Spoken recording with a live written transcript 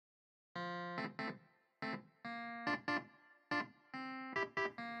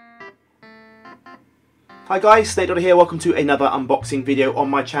Hi guys, SnakeDoctor here, welcome to another unboxing video on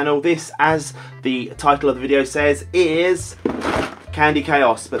my channel. This, as the title of the video says, is Candy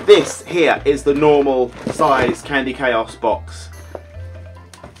Chaos, but this here is the normal size Candy Chaos box.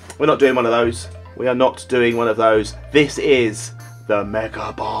 We're not doing one of those. We are not doing one of those. This is the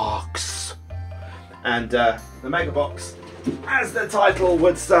Mega Box. And the Mega Box, as the title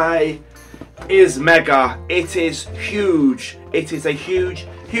would say, is mega. It is huge. It is a huge,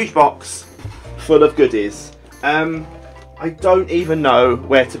 huge box full of goodies. I don't even know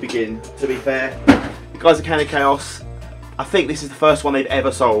where to begin, to be fair. The guys at Candy Chaos, I think this is the first one they've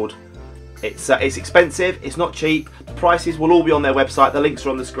ever sold. It's expensive, it's not cheap. The prices will all be on their website, the links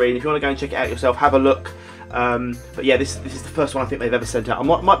are on the screen. If you want to go and check it out yourself, have a look. But yeah, this is the first one I think they've ever sent out.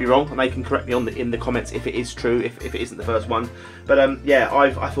 I might be wrong, and they can correct me in the comments if it is true, if it isn't the first one. But yeah,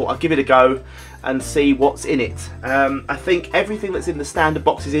 I thought I'd give it a go and see what's in it. I think everything that's in the standard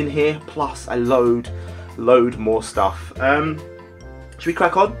box is in here, plus a load more stuff. Should we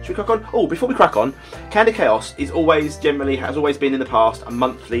crack on? Oh, before we crack on, Candy Chaos has always been in the past a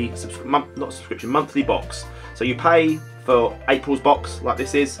monthly monthly box. So you pay for April's box like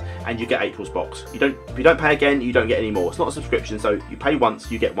this is, and you get April's box. If you don't pay again, you don't get any more. It's not a subscription, so you pay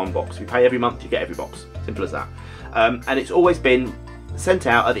once, you get one box. If you pay every month, you get every box. Simple as that. And it's always been sent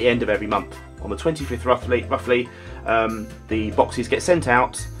out at the end of every month. On the 25th roughly, the boxes get sent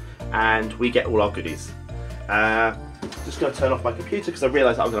out and we get all our goodies. Just going to turn off my computer because I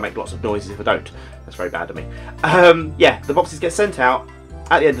realise that I'm going to make lots of noises if I don't. That's very bad of me. Yeah, the boxes get sent out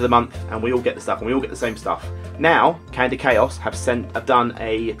at the end of the month and we all get the stuff and we all get the same stuff. Now, Candy Chaos have done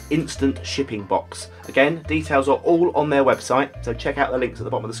a instant shipping box. Again, details are all on their website, so check out the links at the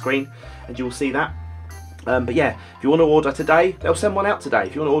bottom of the screen and you will see that. But yeah, if you want to order today, they'll send one out today.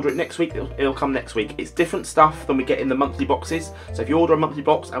 If you want to order it next week, it'll come next week. It's different stuff than we get in the monthly boxes. So if you order a monthly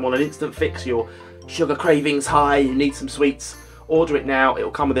box and want an instant fix, your sugar cravings high, you need some sweets, order it now.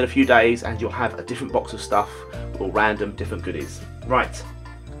 It'll come within a few days and you'll have a different box of stuff with all random different goodies. Right,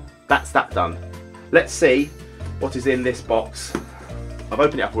 that's that done. Let's see what is in this box. I've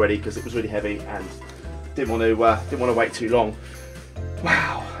opened it up already because it was really heavy and didn't want to wait too long.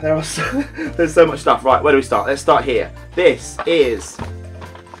 Wow, there's so much stuff. Right, where do we start? Let's start here. This is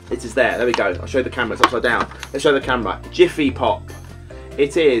there. There we go. I'll show you the camera. It's upside down. Let's show the camera. Jiffy Pop.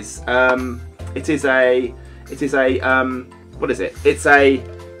 It is a what is it? It's a,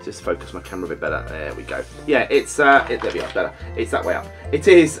 just focus my camera a bit better. There we go. Yeah, there we go. Better. It's that way up. It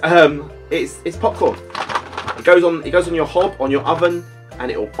is it's popcorn. It goes on your hob, on your oven,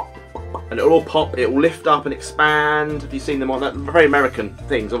 and it'll all pop, it will lift up and expand. Have you seen them on that? Very American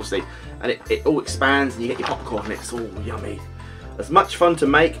things, obviously. And it all expands and you get your popcorn and it's all yummy. As much fun to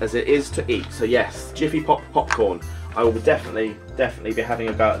make as it is to eat. So yes, Jiffy Pop popcorn. I will definitely be having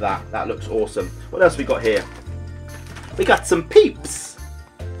a go at that. That looks awesome. What else we got here? We got some Peeps.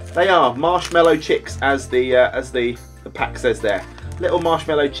 They are marshmallow chicks, as the pack says there. Little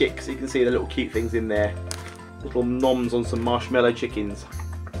marshmallow chicks. You can see the little cute things in there. Little noms on some marshmallow chickens.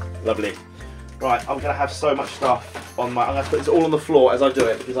 Lovely. Right, I'm going to have so much stuff on my... I'm going to put this all on the floor as I do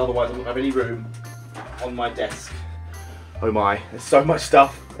it because otherwise I won't have any room on my desk. Oh my, there's so much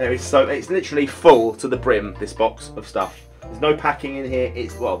stuff. It's literally full to the brim, this box of stuff. There's no packing in here.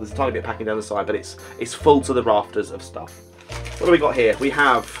 Well, there's a tiny bit of packing down the side, but it's full to the rafters of stuff. What do we got here? We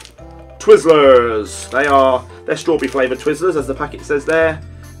have Twizzlers. They're strawberry flavoured Twizzlers, as the packet says there.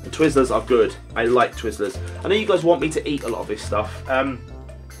 And Twizzlers are good. I like Twizzlers. I know you guys want me to eat a lot of this stuff.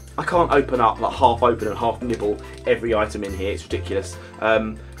 I can't open up, like half open and half nibble every item in here. It's ridiculous.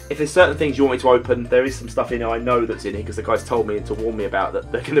 If there's certain things you want me to open, there is some stuff in here I know that's in here because the guys told me to warn me about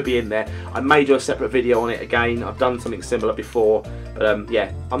that they're going to be in there. I may do a separate video on it again. I've done something similar before, but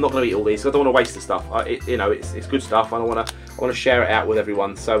yeah, I'm not going to eat all these. I don't want to waste the stuff. It's good stuff. I want to share it out with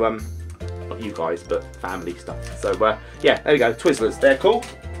everyone. So not you guys, but family stuff. So yeah, there we go. Twizzlers, they're cool.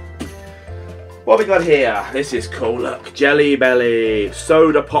 What have we got here? This is cool, look. Jelly Belly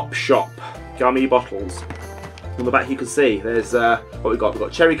Soda Pop Shop gummy bottles. On the back you can see there's what we've got. We've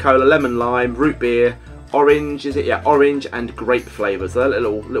got cherry cola, lemon lime, root beer, orange, is it? Yeah, orange and grape flavours. They're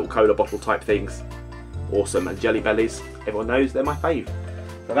little cola bottle type things. Awesome. And Jelly Bellies, everyone knows they're my fave.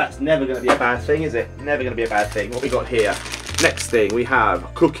 So that's never going to be a bad thing, is it? Never going to be a bad thing. What we got here? Next thing we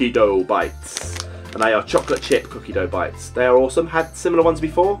have cookie dough bites. And they are chocolate chip cookie dough bites. They are awesome. Had similar ones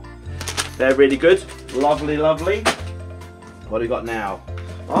before. They're really good. Lovely, lovely. What do we got now?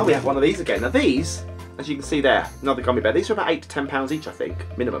 Oh, we have one of these again. Now these, as you can see there, another gummy bear. These are about £8 to £10 each, I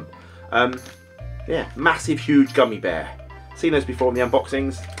think, minimum. Yeah, massive, huge gummy bear. Seen those before in the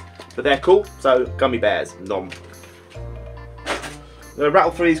unboxings, but they're cool. So, gummy bears, nom. going to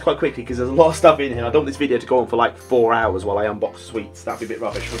rattle through these quite quickly because there's a lot of stuff in here. I don't want this video to go on for like 4 hours while I unbox sweets. That'd be a bit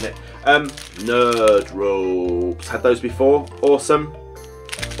rubbish, wouldn't it? Nerd ropes. Had those before. Awesome.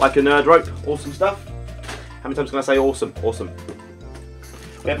 Like a nerd rope. Awesome stuff. How many times can I say awesome? Awesome.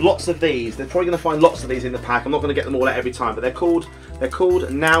 We have lots of these. They're probably going to find lots of these in the pack. I'm not going to get them all out every time, but they're called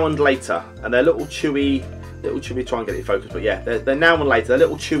Now and Later, and they're little chewy. Try and get it in focus, but yeah, they're Now and Later. They're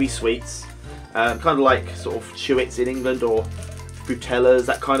little chewy sweets, kind of like sort of Chewits in England or Frutellas,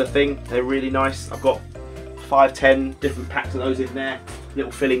 that kind of thing. They're really nice. I've got 5-10 different packs of those in there.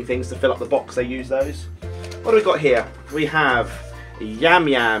 Little filling things to fill up the box. They use those. What do we got here? We have Yam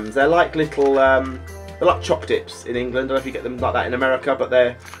Yams. They're like little. They're like choc dips in England. I don't know if you get them like that in America, but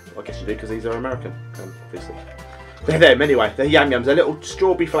they're. Well, I guess you do because these are American, obviously. They're them anyway. They're Yam Yams. They're little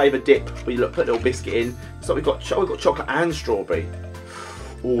strawberry flavoured dip where you put a little biscuit in. So we've got chocolate and strawberry.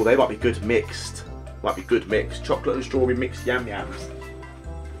 Oh, they might be good mixed. Might be good mixed. Chocolate and strawberry mixed Yam Yams.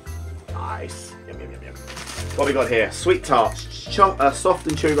 Nice. Yum, yum, yum, yum. What have we got here? Sweet tarts, soft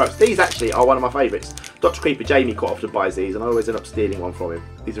and chewy ropes. These actually are one of my favourites. Dr. Creeper Jamie quite often buys these, and I always end up stealing one from him.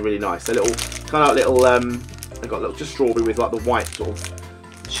 These are really nice. They're little, kind of like little. They've got a little just strawberry with like the white sort of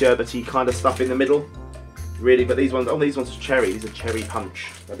sherbety kind of stuff in the middle. Really, but these ones, oh, these ones are cherry. These are cherry punch.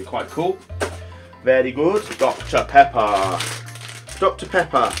 That'd be quite cool. Very good. Dr. Pepper. Dr.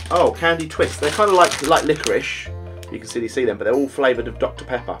 Pepper. Oh, candy twist. They're kind of like licorice. You can see them, but they're all flavoured of Dr.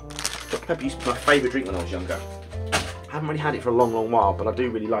 Pepper. Dr. Pepper used to be my favourite drink when I was younger. I haven't really had it for a long, long while, but I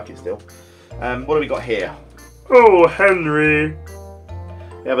do really like it still. What do we got here? Oh, Henry.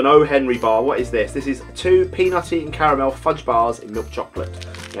 We have an O. Henry bar. What is this? This is 2 peanutty and caramel fudge bars in milk chocolate.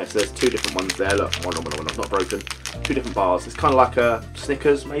 Yeah, so there's 2 different ones there. Look, one, not broken. 2 different bars. It's kind of like a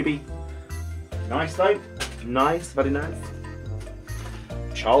Snickers, maybe. Nice though. Nice, very nice.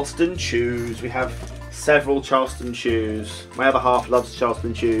 Charleston Chews. We have several Charleston Chews. My other half loves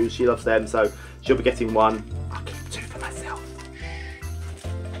Charleston Chews. She loves them, so she'll be getting one. I'll get 2 for myself.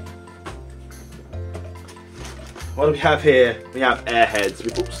 What do we have here? We have Airheads.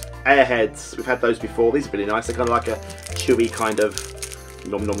 Airheads. We've had those before. These are really nice. They're kind of like a chewy kind of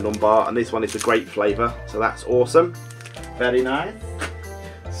nom nom nom bar, and this one is a grape flavour, so that's awesome. Very nice.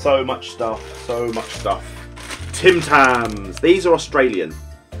 So much stuff. So much stuff. Tim Tams. These are Australian.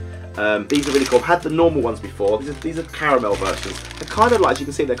 These are really cool. I've had the normal ones before. These are caramel versions. They're kind of like, as you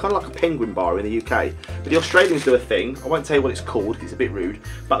can see, they're kind of like a penguin bar in the UK. But the Australians do a thing. I won't tell you what it's called because it's a bit rude.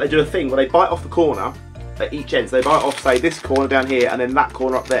 But they do a thing where they bite off the corner at each end. So they bite off, say, this corner down here and then that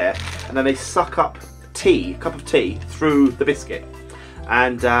corner up there. And then they suck up a cup of tea through the biscuit.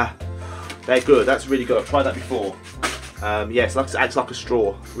 And they're good. That's really good. I've tried that before. Yes, it acts like a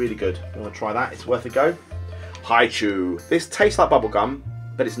straw. Really good. You want to try that? It's worth a go. Hi Chew. This tastes like bubblegum,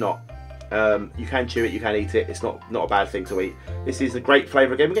 but it's not. You can chew it, you can eat it. It's not a bad thing to eat. This is a grape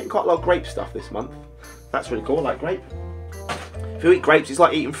flavour again. We're getting quite a lot of grape stuff this month. That's really cool. I like grape. If you eat grapes, it's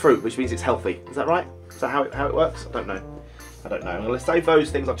like eating fruit, which means it's healthy. Is that right? Is that how it works? I don't know. I don't know. I'm going to save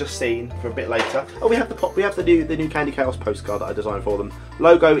those things I've just seen for a bit later. Oh, we have the new Candy Chaos postcard that I designed for them.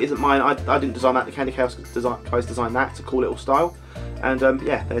 Logo isn't mine. I didn't design that. The Candy Chaos guys designed that. It's a cool little style. And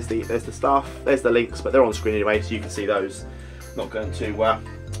yeah, there's the stuff. There's the links, but they're on screen anyway, so you can see those. I'm not going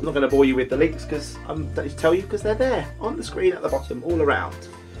to bore you with the links because I'm going to tell you because they're there on the screen at the bottom, all around.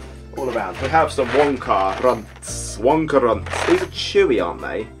 All around. We have some Wonka Runts. Wonka Runts. These are chewy, aren't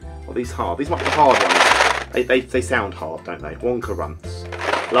they? Or these hard? These might be the hard ones. They sound hard, don't they? Wonka Runts.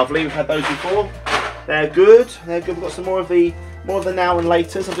 Lovely. We've had those before. They're good. They're good. We've got some more of the now and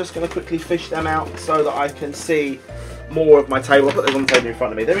laters. I'm just going to quickly fish them out so that I can see more of my table. I'll put those on the table in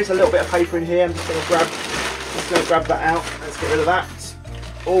front of me. There is a little bit of paper in here. I'm just going to grab that out. Let's get rid of that.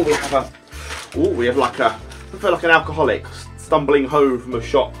 Oh, we have like I feel like an alcoholic stumbling home from a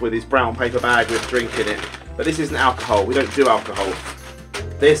shop with his brown paper bag with a drink in it. But this isn't alcohol. We don't do alcohol.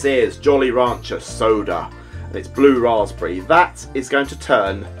 This is Jolly Rancher soda, and it's blue raspberry. That is going to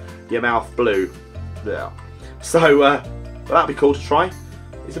turn your mouth blue. Yeah. So that'd be cool to try.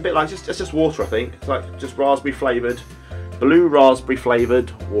 It's a bit like it's just water, I think. It's like just raspberry flavoured, blue raspberry flavoured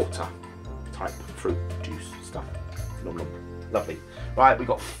water type fruit juice stuff. Nom nom. Lovely. Right, we've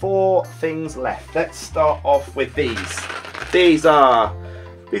got 4 things left. Let's start off with these. These are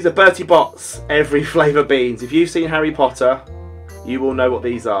Bertie Bott's every flavour beans. If you've seen Harry Potter, you will know what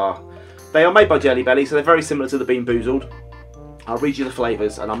these are. They are made by Jelly Belly, so they're very similar to the Bean Boozled. I'll read you the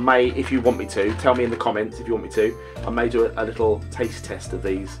flavours, and I may, if you want me to, tell me in the comments if you want me to. I may do a little taste test of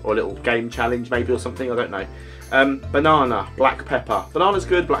these, or a little game challenge maybe, or something, I don't know. Banana, black pepper. Banana's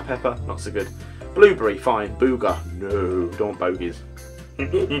good, black pepper, not so good. Blueberry, fine. Booger, no, don't want bogies.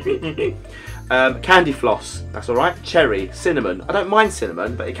 Candy floss, that's alright. Cherry, cinnamon. I don't mind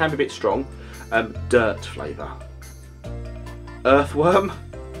cinnamon, but it can be a bit strong. Dirt flavour. Earthworm.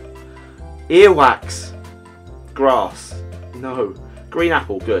 Earwax. Grass. No. Green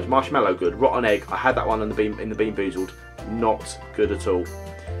apple, good. Marshmallow, good. Rotten egg. I had that one in the Bean Boozled. Not good at all.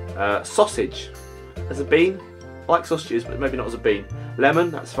 Sausage. As a bean. I like sausages, but maybe not as a bean.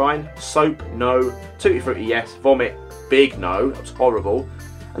 Lemon, that's fine. Soap, no. Tutti Frutti, yes. Vomit, big no. That was horrible.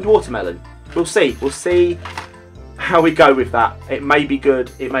 And watermelon. We'll see. We'll see how we go with that. It may be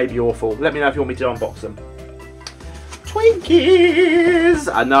good. It may be awful. Let me know if you want me to unbox them. Twinkies!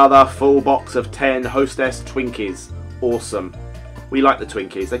 Another full box of 10 Hostess Twinkies. Awesome. We like the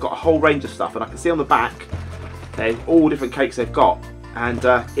Twinkies. They've got a whole range of stuff, and I can see on the back there's all different cakes they've got. And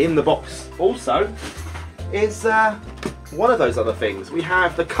in the box also is one of those other things. We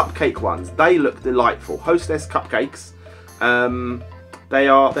have the cupcake ones. They look delightful. Hostess cupcakes.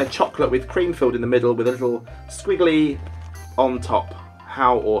 They're chocolate with cream filled in the middle with a little squiggly on top.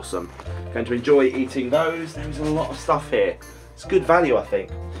 How awesome. Going to enjoy eating those. There's a lot of stuff here. It's good value, I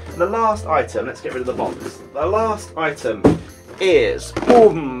think. And the last item, let's get rid of the box. The last item is,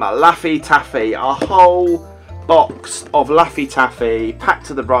 boom, Laffy Taffy. A whole box of Laffy Taffy packed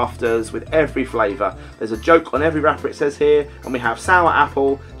to the rafters with every flavour. There's a joke on every wrapper, it says here, and we have sour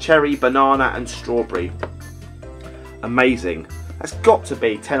apple, cherry, banana and strawberry. Amazing. That's got to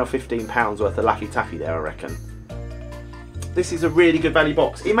be £10 or £15 worth of Laffy Taffy there, I reckon. This is a really good value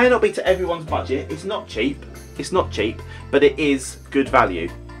box. It may not be to everyone's budget. It's not cheap. It's not cheap, but it is good value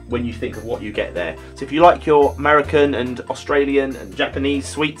when you think of what you get there. So if you like your American and Australian and Japanese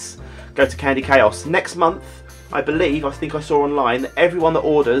sweets, go to Candy Chaos. Next month, I think I saw online that everyone that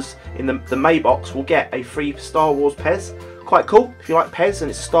orders in the May box will get a free Star Wars Pez. Quite cool. If you like Pez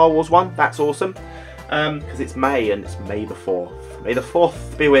and it's a Star Wars one, that's awesome. Because it's May and it's May the 4th. May the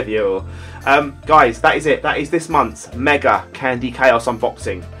 4th be with you. Guys, that is it. That is this month's Mega Candy Chaos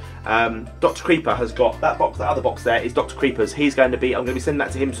unboxing. Dr. Creeper has got that box. That other box there is Dr. Creeper's. I'm going to be sending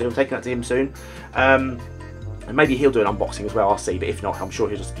that to him soon. I'm taking that to him soon. And maybe he'll do an unboxing as well, I'll see. But if not, I'm sure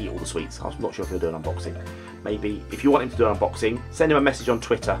he'll just eat all the sweets. I'm not sure if he'll do an unboxing. Maybe, if you want him to do an unboxing, send him a message on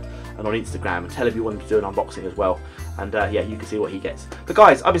Twitter and on Instagram and tell him you want him to do an unboxing as well. And yeah, you can see what he gets. But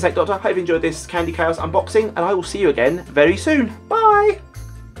guys, I've been Snake Doctor. Hope you enjoyed this Candy Chaos unboxing, and I will see you again very soon. Bye!